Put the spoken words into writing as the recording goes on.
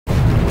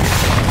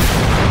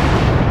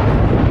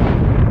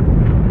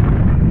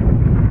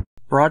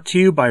Brought to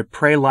you by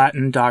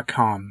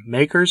PrayLatin.com,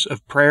 makers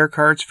of prayer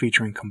cards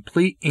featuring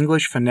complete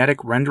English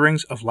phonetic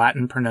renderings of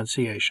Latin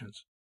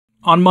pronunciations.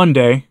 On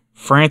Monday,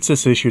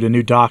 Francis issued a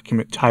new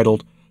document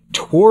titled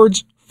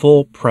Towards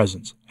Full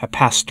Presence, a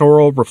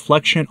pastoral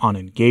reflection on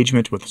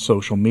engagement with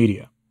social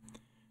media.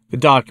 The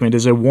document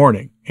is a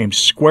warning aimed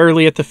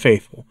squarely at the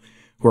faithful,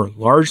 who are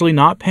largely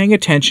not paying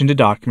attention to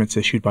documents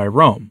issued by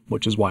Rome,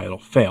 which is why it'll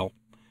fail.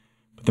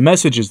 But the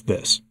message is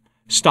this: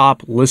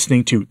 stop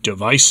listening to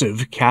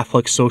divisive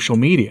Catholic social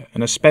media,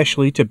 and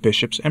especially to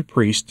bishops and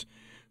priests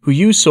who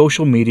use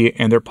social media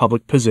and their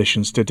public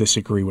positions to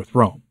disagree with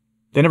Rome.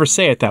 They never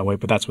say it that way,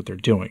 but that's what they're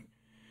doing.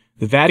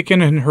 The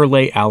Vatican and her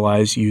lay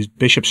allies used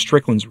Bishop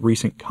Strickland's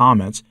recent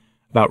comments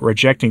about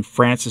rejecting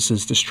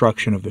Francis's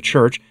destruction of the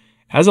Church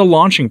as a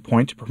launching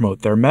point to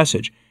promote their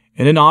message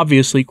in an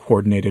obviously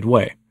coordinated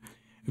way.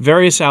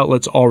 Various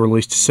outlets all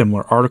released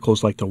similar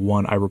articles like the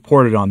one I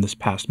reported on this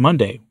past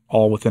Monday,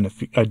 all within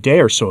a day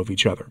or so of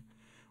each other,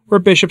 where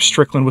Bishop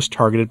Strickland was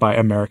targeted by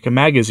America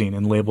Magazine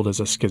and labeled as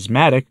a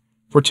schismatic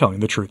for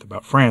telling the truth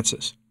about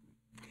Francis.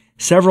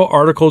 Several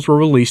articles were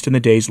released in the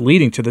days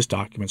leading to this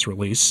document's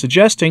release,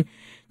 suggesting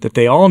that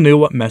they all knew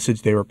what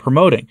message they were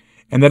promoting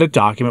and that a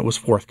document was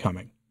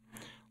forthcoming.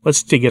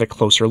 Let's get a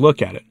closer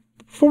look at it.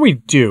 Before we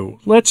do,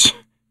 let's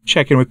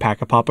check in with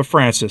Papa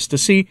Francis to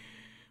see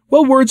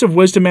what words of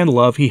wisdom and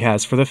love he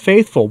has for the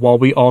faithful, while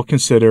we all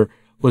consider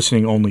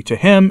listening only to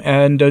him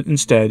and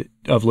instead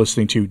of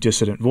listening to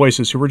dissident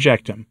voices who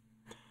reject him.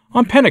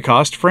 On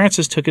Pentecost,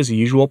 Francis took his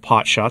usual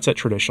pot shots at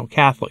traditional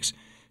Catholics,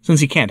 since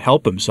he can't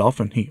help himself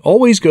and he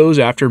always goes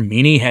after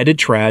meanie-headed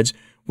trads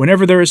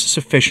whenever there is a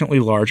sufficiently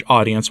large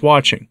audience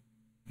watching.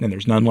 And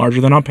there's none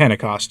larger than on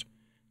Pentecost.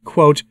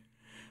 Quote,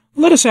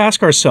 "Let us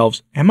ask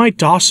ourselves, am I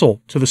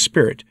docile to the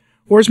Spirit,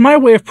 or is my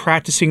way of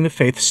practicing the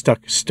faith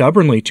stuck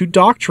stubbornly to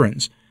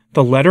doctrines,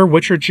 the letter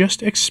which are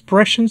just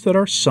expressions that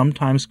are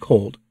sometimes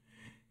cold?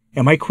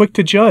 Am I quick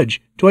to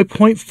judge? Do I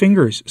point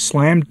fingers,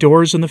 slam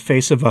doors in the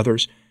face of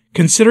others,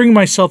 considering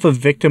myself a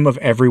victim of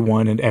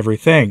everyone and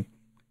everything?"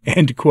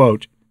 End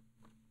quote.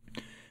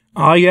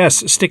 Ah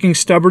yes, sticking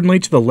stubbornly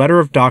to the letter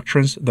of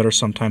doctrines that are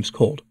sometimes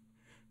cold.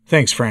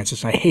 Thanks,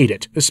 Francis, I hate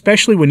it,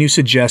 especially when you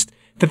suggest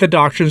that the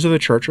doctrines of the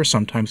Church are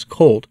sometimes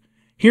cold.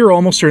 Here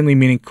almost certainly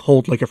meaning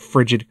cold like a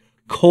frigid,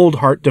 cold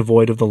heart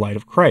devoid of the light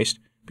of Christ,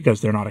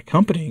 because they're not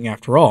accompanying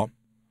after all.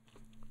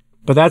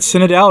 But that's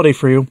synodality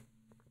for you,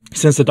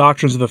 since the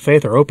doctrines of the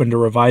faith are open to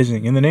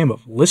revising in the name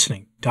of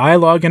listening,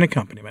 dialogue, and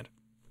accompaniment.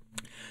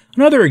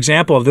 Another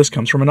example of this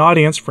comes from an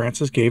audience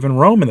Francis gave in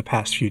Rome in the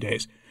past few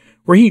days,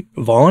 where he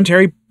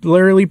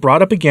voluntarily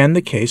brought up again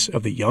the case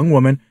of the young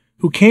woman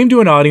who came to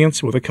an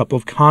audience with a couple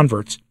of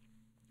converts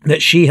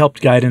that she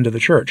helped guide into the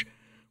Church,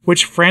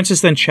 which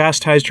Francis then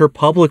chastised her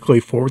publicly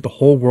for, with the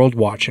whole world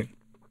watching.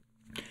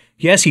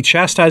 Yes, he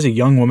chastised a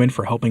young woman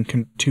for helping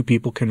two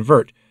people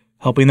convert,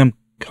 helping them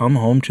come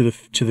home to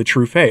the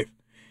true faith.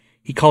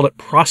 He called it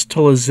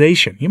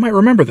proselytization. You might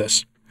remember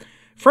this.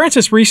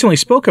 Francis recently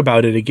spoke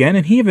about it again,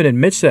 and he even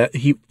admits that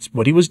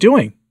what he was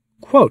doing.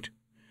 Quote,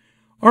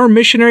 "Our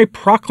missionary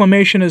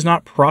proclamation is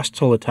not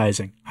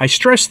proselytizing. I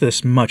stress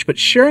this much, but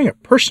sharing a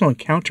personal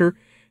encounter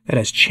that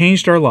has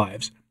changed our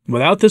lives.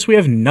 Without this, we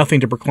have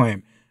nothing to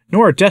proclaim,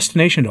 nor a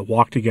destination to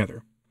walk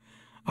together.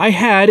 I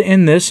had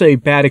in this a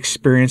bad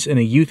experience in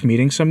a youth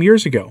meeting some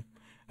years ago.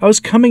 I was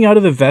coming out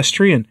of the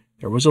vestry, and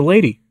there was a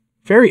lady,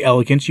 very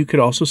elegant. You could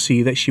also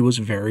see that she was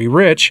very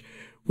rich,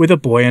 with a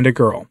boy and a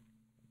girl.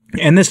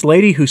 And this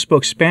lady who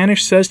spoke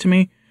Spanish says to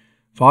me,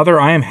 'Father,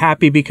 I am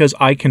happy because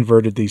I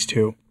converted these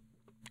two.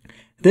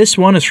 This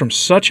one is from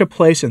such a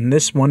place, and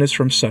this one is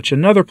from such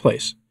another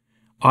place.'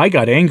 I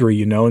got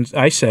angry, and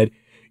I said,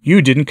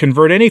 'You didn't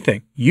convert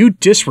anything. You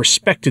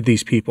disrespected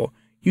these people.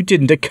 You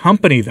didn't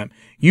accompany them.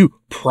 You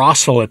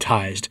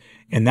proselytized,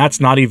 and that's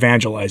not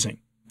evangelizing.'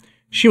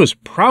 She was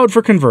proud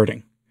for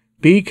converting.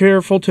 Be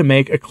careful to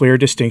make a clear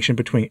distinction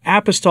between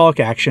apostolic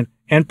action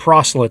and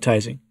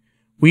proselytizing.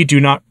 We do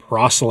not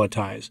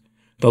proselytize.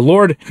 The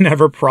Lord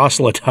never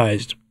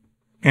proselytized."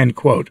 End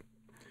quote.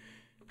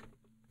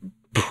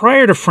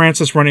 Prior to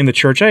Francis running the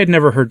Church, I had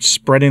never heard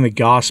spreading the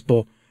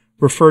gospel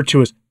referred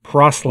to as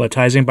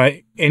proselytizing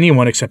by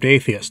anyone except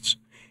atheists.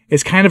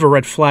 It's kind of a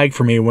red flag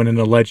for me when an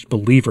alleged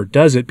believer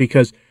does it,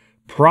 because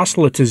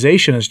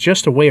proselytization is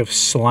just a way of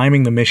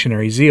sliming the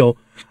missionary zeal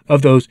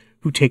of those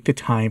who take the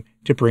time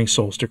to bring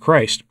souls to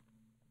Christ.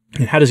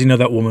 And how does he know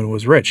that woman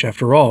was rich?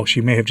 After all,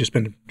 she may have just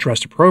been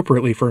dressed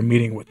appropriately for a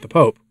meeting with the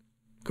Pope.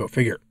 Go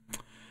figure.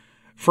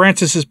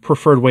 Francis's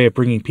preferred way of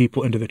bringing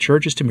people into the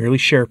Church is to merely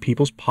share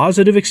people's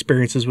positive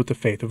experiences with the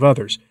faith of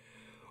others,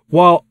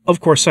 while, of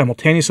course,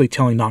 simultaneously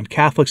telling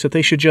non-Catholics that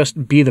they should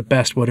just be the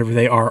best whatever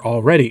they are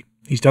already.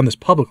 He's done this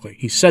publicly.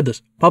 He's said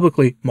this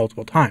publicly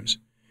multiple times.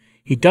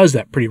 He does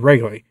that pretty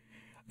regularly.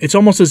 It's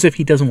almost as if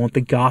he doesn't want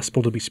the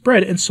gospel to be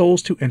spread and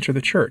souls to enter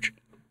the Church.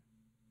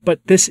 But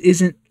this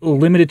isn't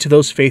limited to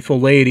those faithful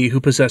laity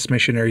who possess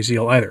missionary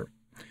zeal either.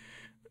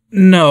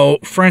 No,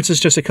 Francis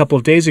just a couple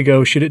of days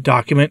ago issued a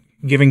document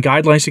giving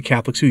guidelines to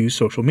Catholics who use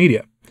social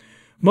media.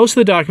 Most of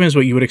the document is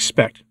what you would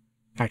expect.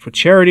 Act with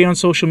charity on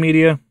social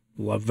media,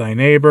 love thy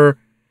neighbor,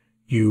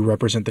 you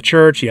represent the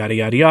church, yada,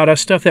 yada, yada,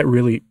 stuff that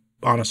really,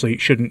 honestly,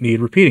 shouldn't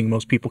need repeating.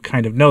 Most people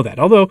kind of know that.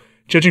 Although,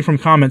 judging from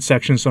comment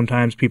sections,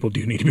 sometimes people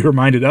do need to be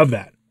reminded of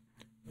that.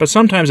 But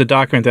sometimes a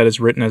document that is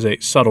written as a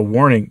subtle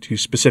warning to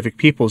specific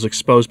people is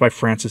exposed by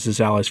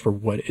Francis's allies for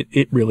what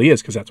it really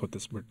is, because that's what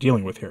we're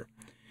dealing with here.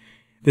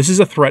 This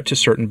is a threat to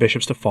certain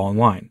bishops to fall in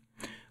line.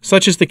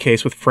 Such is the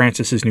case with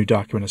Francis's new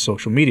document on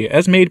social media,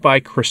 as made by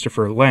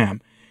Christopher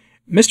Lamb.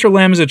 Mr.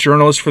 Lamb is a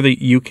journalist for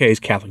the UK's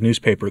Catholic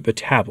newspaper, The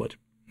Tablet.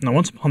 Now,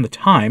 once upon a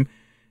time,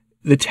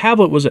 The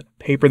Tablet was a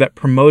paper that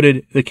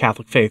promoted the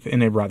Catholic faith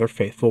in a rather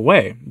faithful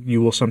way.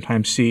 You will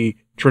sometimes see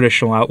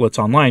traditional outlets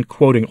online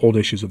quoting old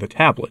issues of The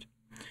Tablet.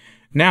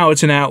 Now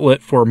it's an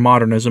outlet for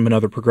modernism and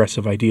other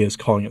progressive ideas,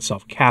 calling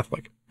itself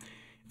Catholic.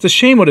 It's a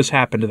shame what has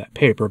happened to that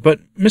paper, but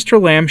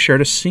Mr. Lamb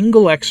shared a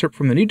single excerpt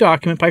from the new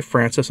document by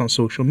Francis on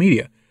social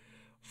media,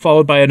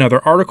 followed by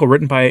another article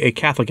written by a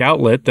Catholic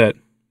outlet that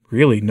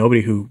really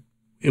nobody who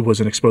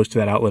wasn't exposed to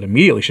that outlet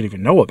immediately should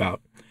even know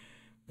about,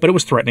 but it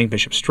was threatening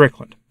Bishop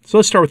Strickland. So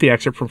let's start with the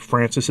excerpt from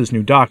Francis's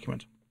new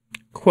document.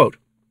 Quote,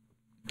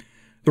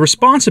 "The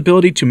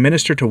responsibility to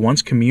minister to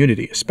one's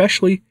community,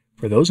 especially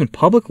for those in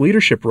public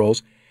leadership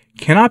roles,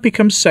 cannot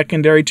become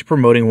secondary to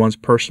promoting one's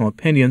personal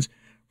opinions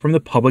from the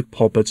public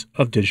pulpits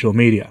of digital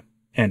media."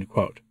 End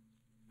quote.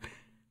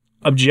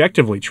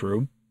 Objectively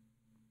true,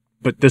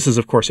 but this is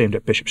of course aimed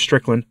at Bishop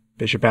Strickland,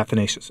 Bishop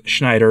Athanasius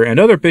Schneider, and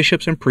other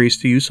bishops and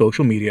priests who use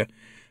social media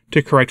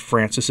to correct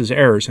Francis's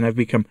errors and have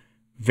become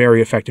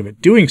very effective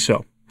at doing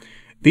so.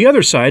 The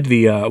other side,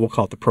 we'll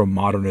call it the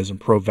pro-modernism,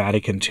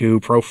 pro-Vatican II,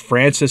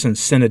 pro-Francis and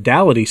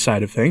synodality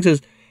side of things,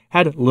 has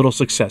had little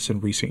success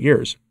in recent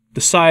years.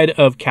 The side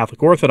of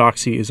Catholic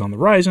orthodoxy is on the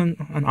rise, and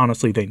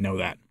honestly, they know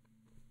that.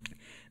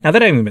 Now,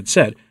 that having been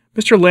said,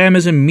 Mr. Lamb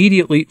has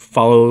immediately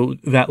followed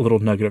that little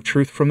nugget of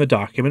truth from the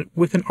document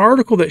with an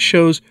article that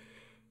shows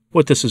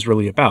what this is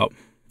really about.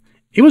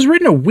 It was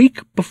written a week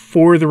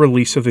before the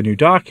release of the new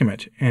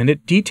document, and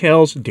it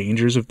details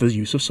dangers of the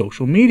use of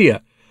social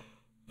media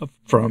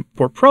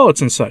for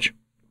prelates and such.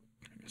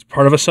 It's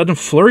part of a sudden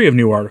flurry of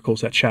new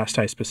articles that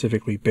chastise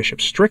specifically Bishop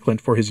Strickland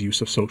for his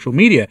use of social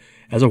media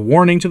as a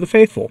warning to the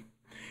faithful.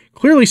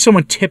 Clearly,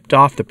 someone tipped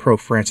off the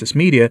pro-Francis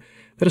media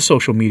that a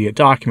social media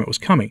document was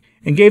coming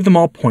and gave them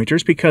all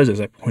pointers because, as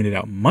I pointed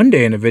out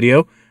Monday in a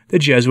video, the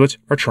Jesuits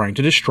are trying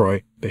to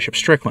destroy Bishop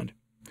Strickland.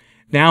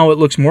 Now it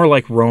looks more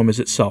like Rome is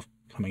itself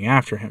coming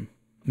after him.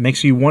 It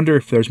makes you wonder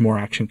if there's more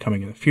action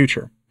coming in the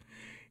future.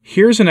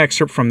 Here's an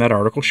excerpt from that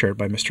article shared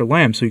by Mr.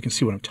 Lamb so you can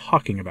see what I'm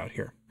talking about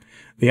here.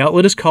 The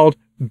outlet is called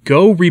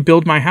Go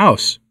Rebuild My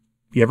House.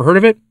 You ever heard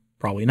of it?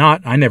 Probably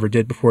not. I never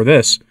did before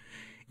this.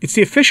 It's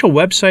the official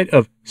website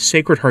of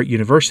Sacred Heart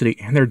University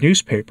and their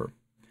newspaper.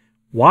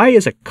 Why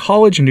is a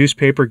college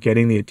newspaper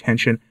getting the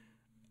attention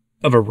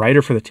of a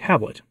writer for the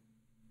Tablet?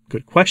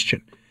 Good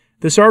question.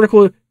 This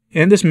article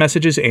and this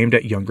message is aimed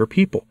at younger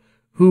people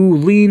who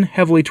lean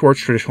heavily towards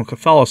traditional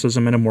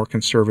Catholicism and a more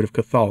conservative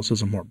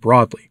Catholicism more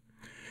broadly.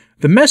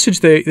 The message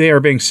they are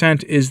being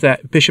sent is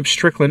that Bishop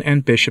Strickland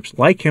and bishops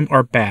like him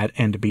are bad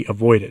and to be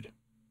avoided.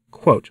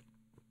 Quote,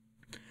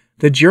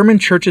 "The German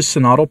Church's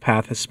synodal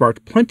path has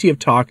sparked plenty of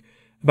talk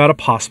about a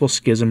possible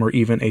schism or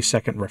even a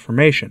second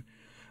Reformation.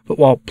 But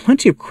while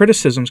plenty of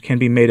criticisms can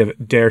be made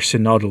of der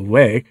synodal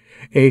way,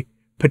 a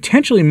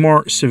potentially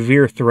more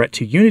severe threat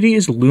to unity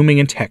is looming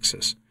in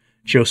Texas.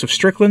 Joseph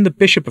Strickland, the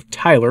Bishop of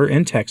Tyler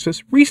in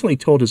Texas, recently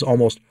told his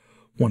almost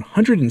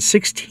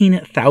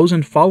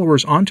 116,000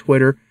 followers on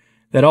Twitter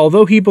that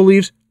although he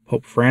believes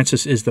Pope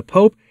Francis is the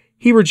Pope,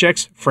 he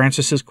rejects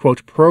Francis's,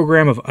 quote,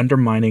 program of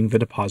undermining the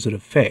deposit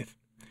of faith.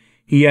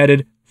 He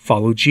added,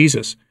 follow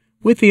Jesus,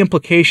 with the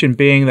implication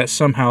being that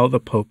somehow the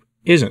Pope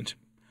isn't.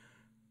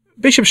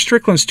 Bishop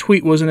Strickland's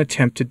tweet was an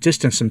attempt to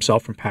distance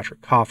himself from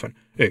Patrick Coffin,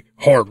 a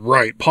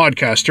hard-right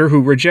podcaster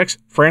who rejects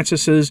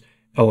Francis's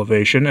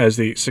elevation as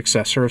the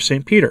successor of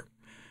St. Peter.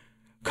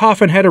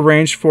 Coffin had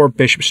arranged for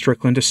Bishop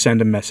Strickland to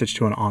send a message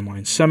to an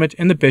online summit,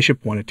 and the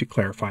bishop wanted to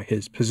clarify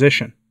his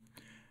position.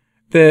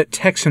 The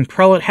Texan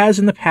prelate has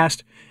in the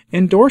past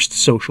endorsed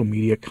social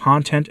media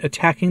content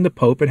attacking the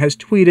Pope and has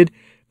tweeted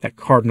that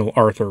Cardinal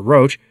Arthur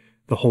Roche,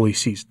 the Holy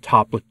See's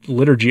top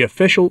liturgy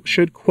official,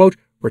 should, quote,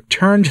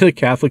 return to the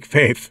Catholic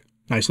faith.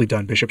 Nicely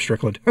done, Bishop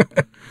Strickland.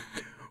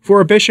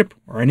 For a bishop,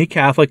 or any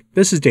Catholic,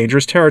 this is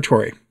dangerous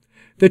territory.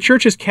 The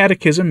Church's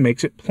catechism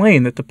makes it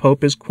plain that the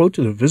Pope is, quote,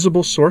 the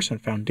visible source and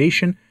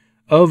foundation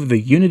of the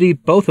unity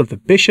both of the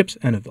bishops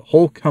and of the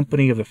whole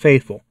company of the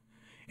faithful,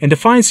 and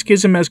defines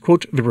schism as,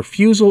 quote, the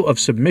refusal of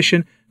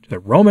submission to the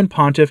Roman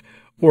pontiff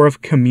or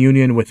of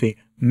communion with the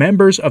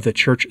members of the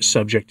Church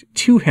subject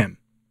to him.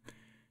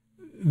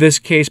 This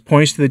case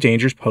points to the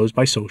dangers posed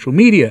by social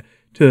media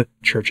to the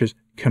Church's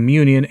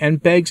communion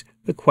and begs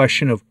the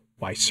question of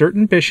why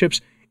certain bishops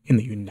in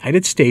the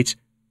United States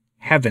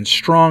have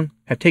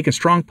taken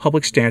strong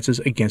public stances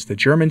against the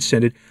German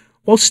Synod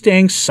while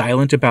staying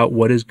silent about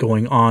what is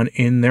going on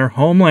in their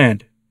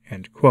homeland,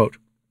 end quote.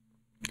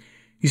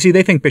 You see,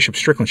 they think Bishop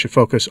Strickland should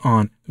focus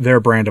on their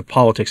brand of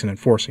politics and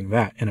enforcing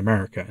that in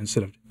America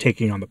instead of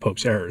taking on the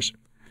Pope's errors.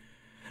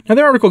 Now,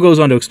 their article goes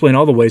on to explain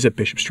all the ways that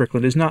Bishop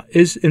Strickland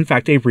is in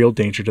fact a real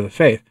danger to the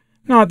faith.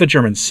 Not the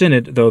German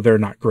Synod, though they're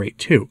not great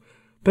too.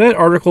 But that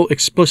article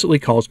explicitly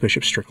calls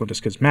Bishop Strickland a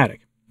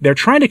schismatic. They're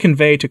trying to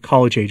convey to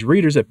college-age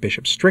readers that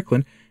Bishop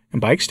Strickland,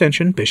 and by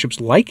extension bishops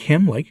like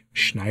him, like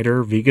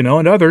Schneider, Vigano,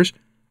 and others,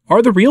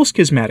 are the real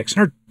schismatics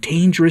and are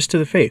dangerous to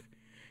the faith,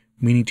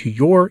 meaning to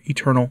your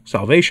eternal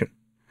salvation.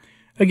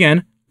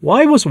 Again,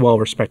 why was a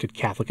well-respected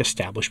Catholic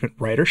establishment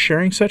writer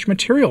sharing such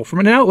material from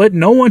an outlet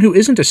no one who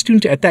isn't a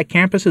student at that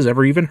campus has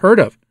ever even heard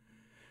of?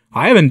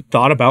 I haven't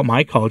thought about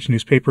my college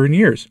newspaper in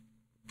years.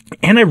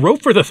 And I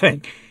wrote for the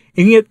thing,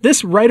 and yet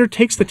this writer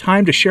takes the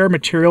time to share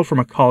material from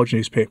a college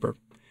newspaper.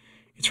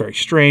 It's very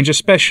strange,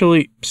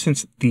 especially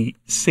since the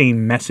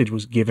same message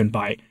was given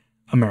by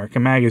America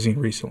Magazine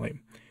recently,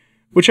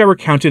 which I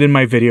recounted in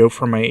my video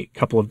from a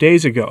couple of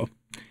days ago.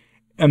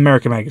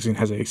 America Magazine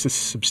has a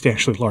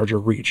substantially larger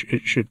reach,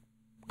 it should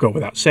go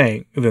without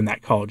saying, than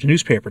that college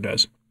newspaper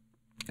does.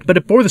 But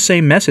it bore the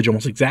same message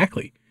almost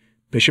exactly.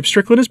 Bishop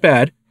Strickland is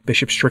bad.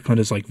 Bishop Strickland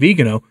is like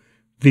Vigano.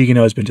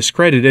 Vigano has been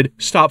discredited.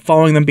 Stop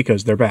following them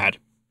because they're bad.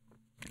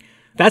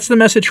 That's the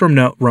message from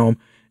Rome,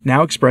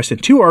 now expressed in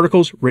 2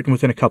 articles written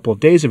within a couple of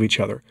days of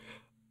each other,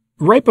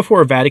 right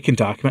before a Vatican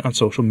document on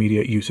social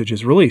media usage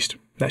is released.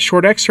 That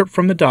short excerpt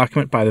from the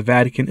document by the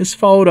Vatican is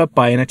followed up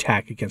by an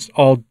attack against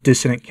all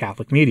dissident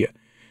Catholic media,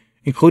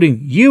 including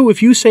you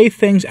if you say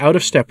things out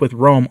of step with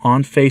Rome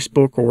on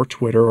Facebook or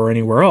Twitter or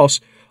anywhere else,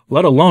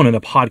 let alone in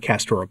a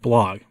podcast or a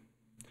blog.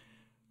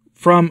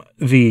 From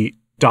the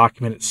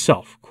document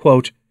itself,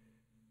 quote,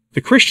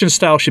 "The Christian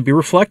style should be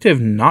reflective,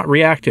 not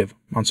reactive,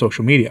 on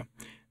social media.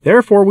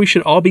 Therefore, we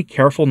should all be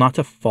careful not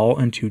to fall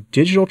into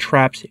digital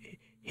traps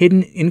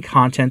hidden in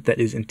content that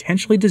is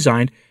intentionally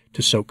designed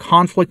to sow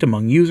conflict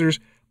among users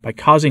by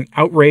causing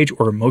outrage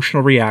or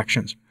emotional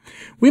reactions.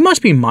 We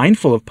must be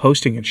mindful of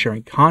posting and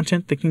sharing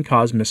content that can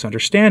cause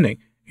misunderstanding,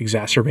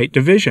 exacerbate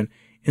division,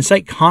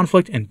 incite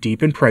conflict, and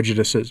deepen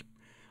prejudices.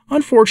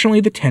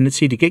 Unfortunately, the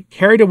tendency to get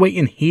carried away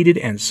in heated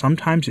and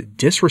sometimes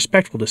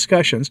disrespectful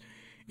discussions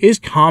is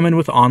common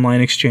with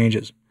online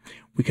exchanges.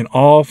 We can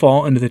all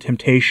fall into the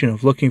temptation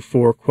of looking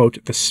for,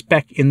 quote, the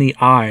speck in the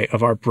eye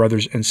of our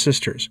brothers and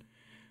sisters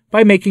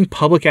by making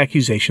public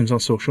accusations on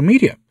social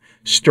media,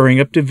 stirring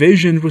up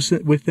divisions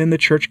within the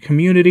church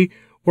community,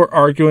 or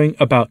arguing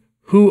about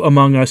who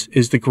among us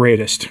is the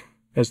greatest,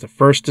 as the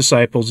first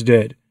disciples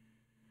did."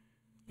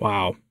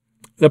 Wow.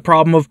 The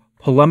problem of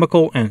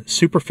polemical and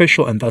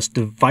superficial and thus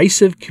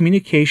divisive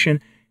communication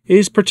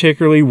is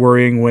particularly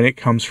worrying when it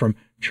comes from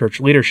church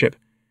leadership,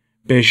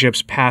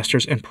 bishops,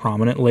 pastors, and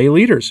prominent lay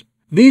leaders.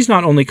 These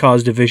not only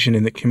cause division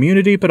in the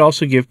community, but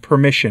also give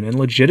permission and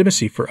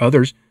legitimacy for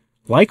others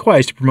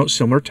likewise to promote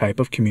similar type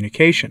of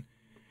communication.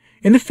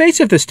 In the face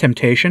of this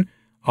temptation,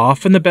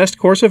 often the best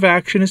course of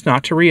action is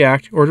not to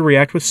react, or to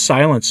react with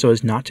silence so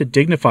as not to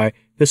dignify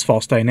this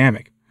false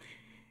dynamic.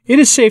 It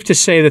is safe to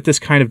say that this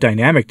kind of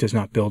dynamic does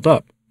not build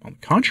up. On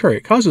the contrary,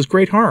 it causes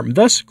great harm.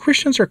 Thus,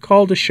 Christians are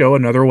called to show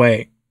another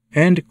way.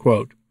 End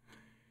quote.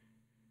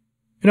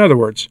 In other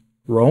words,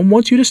 Rome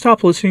wants you to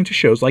stop listening to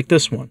shows like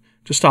this one,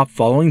 to stop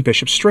following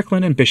Bishop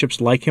Strickland and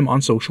bishops like him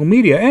on social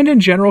media, and in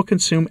general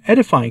consume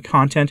edifying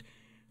content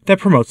that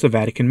promotes the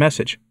Vatican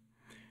message.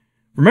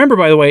 Remember,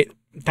 by the way,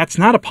 that's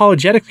not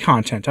apologetic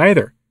content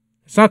either.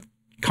 It's not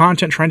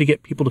content trying to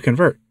get people to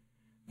convert.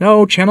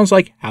 No, channels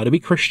like How to Be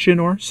Christian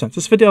or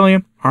Sensus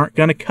Fidelium aren't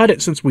going to cut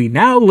it, since we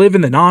now live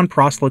in the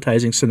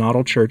non-proselytizing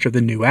synodal church of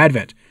the New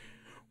Advent,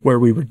 where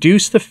we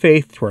reduce the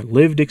faith to our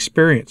lived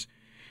experience,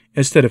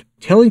 instead of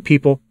telling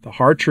people the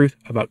hard truth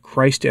about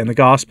Christ and the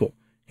gospel,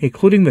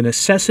 including the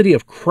necessity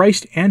of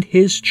Christ and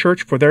his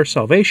church for their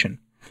salvation.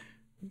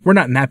 We're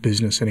not in that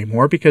business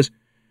anymore, because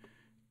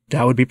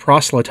that would be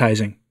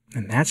proselytizing,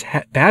 and that's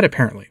bad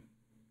apparently.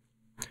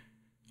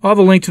 I'll have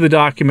a link to the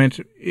document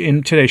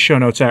in today's show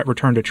notes at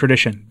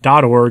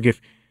returntotradition.org if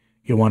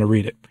you want to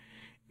read it.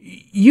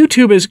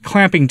 YouTube is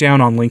clamping down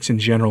on links in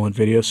general in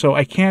videos, so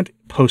I can't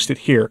post it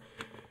here.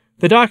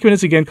 The document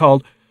is again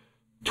called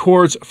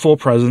Towards Full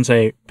Presence,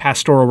 a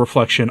pastoral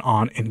reflection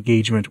on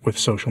engagement with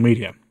social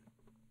media.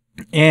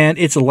 And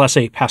it's less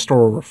a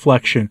pastoral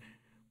reflection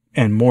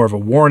and more of a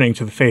warning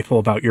to the faithful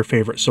about your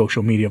favorite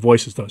social media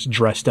voices, those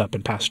dressed up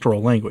in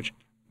pastoral language.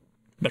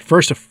 But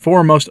first and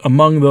foremost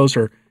among those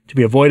are to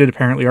be avoided,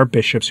 apparently, are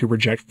bishops who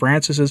reject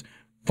Francis's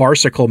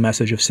farcical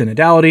message of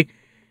synodality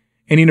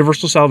and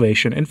universal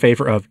salvation in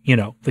favor of,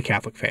 the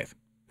Catholic faith.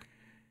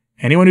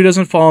 Anyone who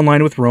doesn't fall in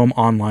line with Rome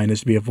online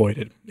is to be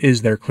avoided,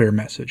 is their clear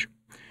message.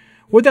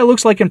 What that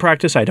looks like in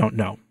practice, I don't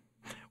know.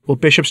 Will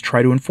bishops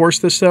try to enforce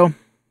this, though?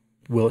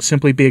 Will it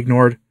simply be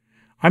ignored?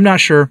 I'm not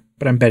sure,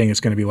 but I'm betting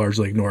it's going to be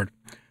largely ignored.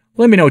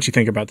 Let me know what you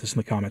think about this in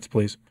the comments,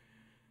 please.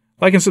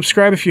 Like and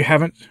subscribe if you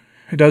haven't.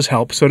 It does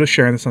help. So does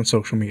sharing this on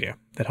social media.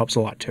 That helps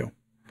a lot, too.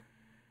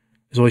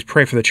 As always,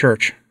 pray for the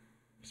church,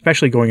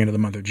 especially going into the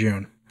month of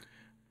June.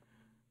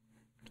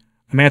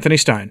 I'm Anthony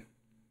Stine.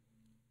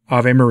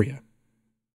 Ave Maria.